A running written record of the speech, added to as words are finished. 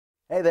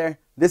Hey there,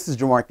 this is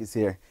Jamarcus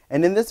here,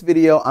 and in this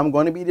video I'm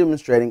going to be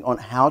demonstrating on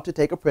how to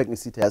take a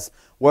pregnancy test,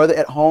 whether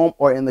at home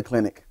or in the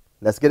clinic.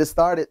 Let's get it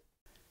started.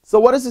 So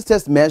what does this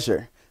test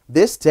measure?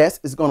 This test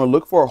is going to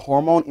look for a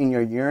hormone in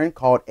your urine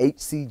called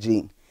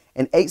HCG,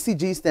 and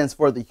HCG stands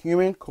for the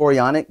human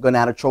chorionic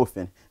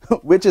gonadotrophin,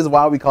 which is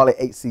why we call it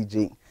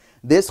HCG.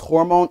 This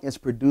hormone is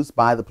produced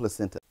by the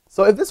placenta.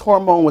 So if this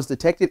hormone was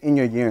detected in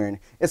your urine,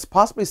 it's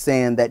possibly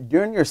saying that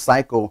during your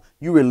cycle,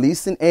 you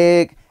release an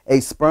egg, a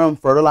sperm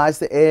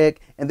fertilized the egg,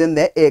 and then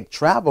that egg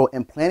traveled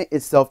and planted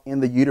itself in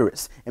the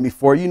uterus. And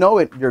before you know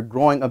it, you're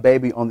growing a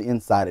baby on the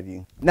inside of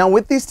you. Now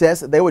with these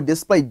tests, they will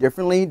display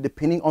differently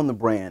depending on the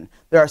brand.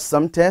 There are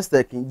some tests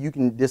that you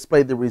can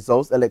display the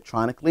results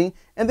electronically,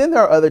 and then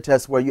there are other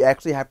tests where you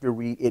actually have to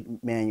read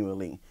it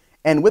manually.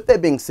 And with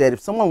that being said, if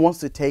someone wants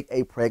to take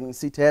a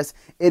pregnancy test,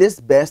 it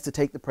is best to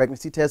take the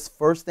pregnancy test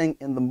first thing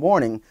in the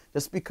morning,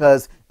 just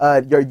because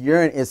your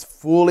urine is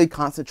fully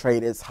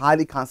concentrated, it's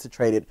highly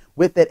concentrated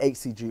with that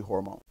HCG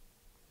hormone.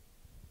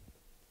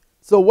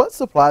 So what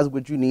supplies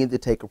would you need to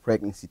take a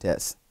pregnancy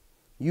test?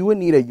 You would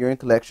need a urine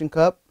collection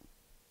cup,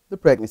 the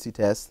pregnancy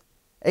test,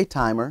 a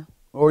timer,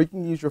 or you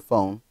can use your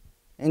phone,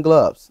 and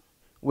gloves.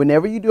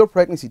 Whenever you do a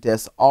pregnancy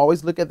test,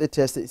 always look at the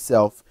test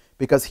itself,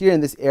 because here in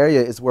this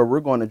area is where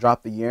we're going to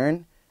drop the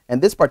urine,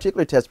 and this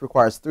particular test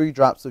requires 3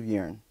 drops of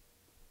urine.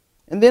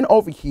 And then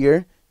over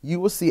here, you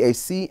will see a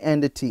C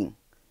and a T.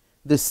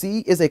 The C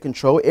is a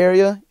control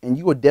area, and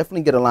you will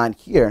definitely get a line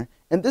here,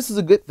 and this is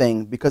a good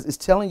thing because it's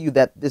telling you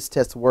that this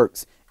test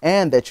works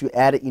and that you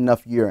added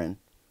enough urine.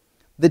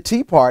 The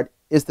T part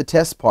is the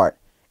test part,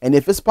 and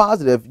if it's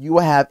positive, you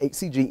will have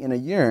HCG in a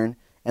urine,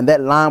 and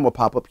that line will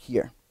pop up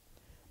here.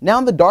 Now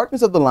the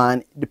darkness of the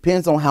line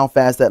depends on how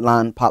fast that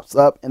line pops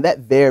up, and that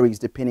varies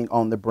depending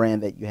on the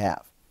brand that you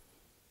have.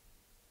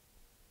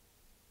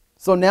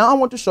 So now I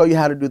want to show you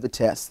how to do the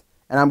test,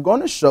 and I'm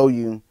going to show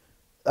you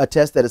a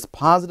test that is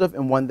positive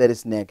and one that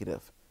is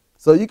negative.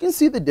 So you can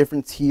see the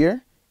difference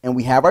here, and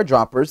we have our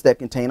droppers that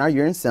contain our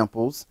urine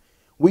samples.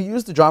 We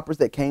use the droppers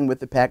that came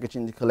with the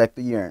packaging to collect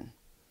the urine.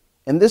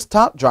 In this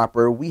top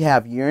dropper, we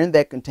have urine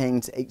that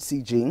contains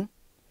HCG,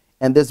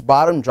 and this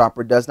bottom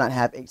dropper does not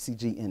have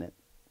HCG in it.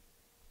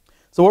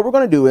 So what we're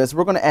going to do is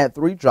we're going to add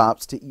 3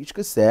 drops to each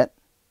cassette.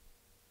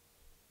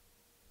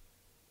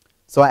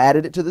 So I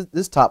added it to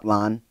this top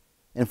line.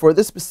 And for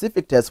this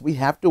specific test, we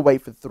have to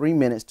wait for 3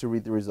 minutes to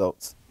read the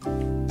results.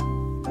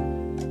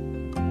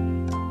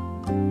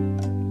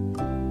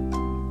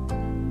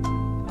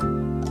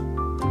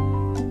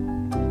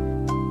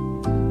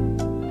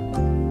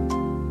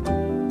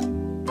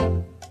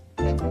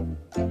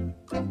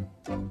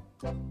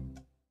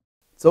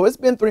 So it's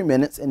been 3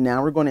 minutes, and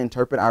now we're going to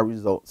interpret our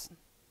results.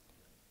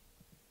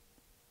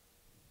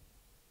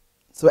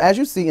 So as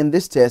you see in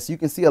this test, you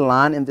can see a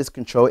line in this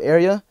control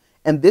area,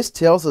 and this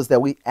tells us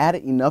that we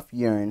added enough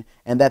urine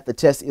and that the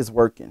test is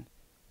working.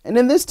 And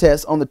in this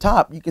test, on the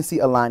top, you can see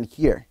a line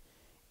here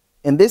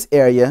in this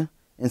area,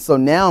 and so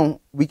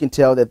now we can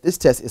tell that this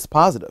test is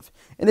positive,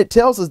 and it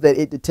tells us that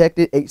it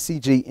detected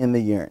HCG in the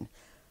urine.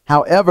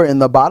 However, in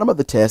the bottom of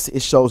the test,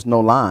 it shows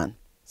no line.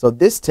 So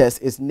this test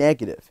is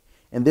negative,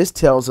 and this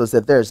tells us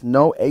that there's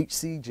no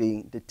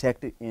HCG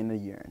detected in the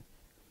urine.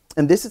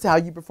 And this is how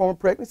you perform a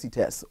pregnancy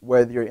test,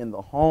 whether you're in the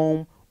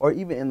home or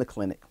even in the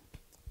clinic.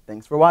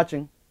 Thanks for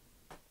watching.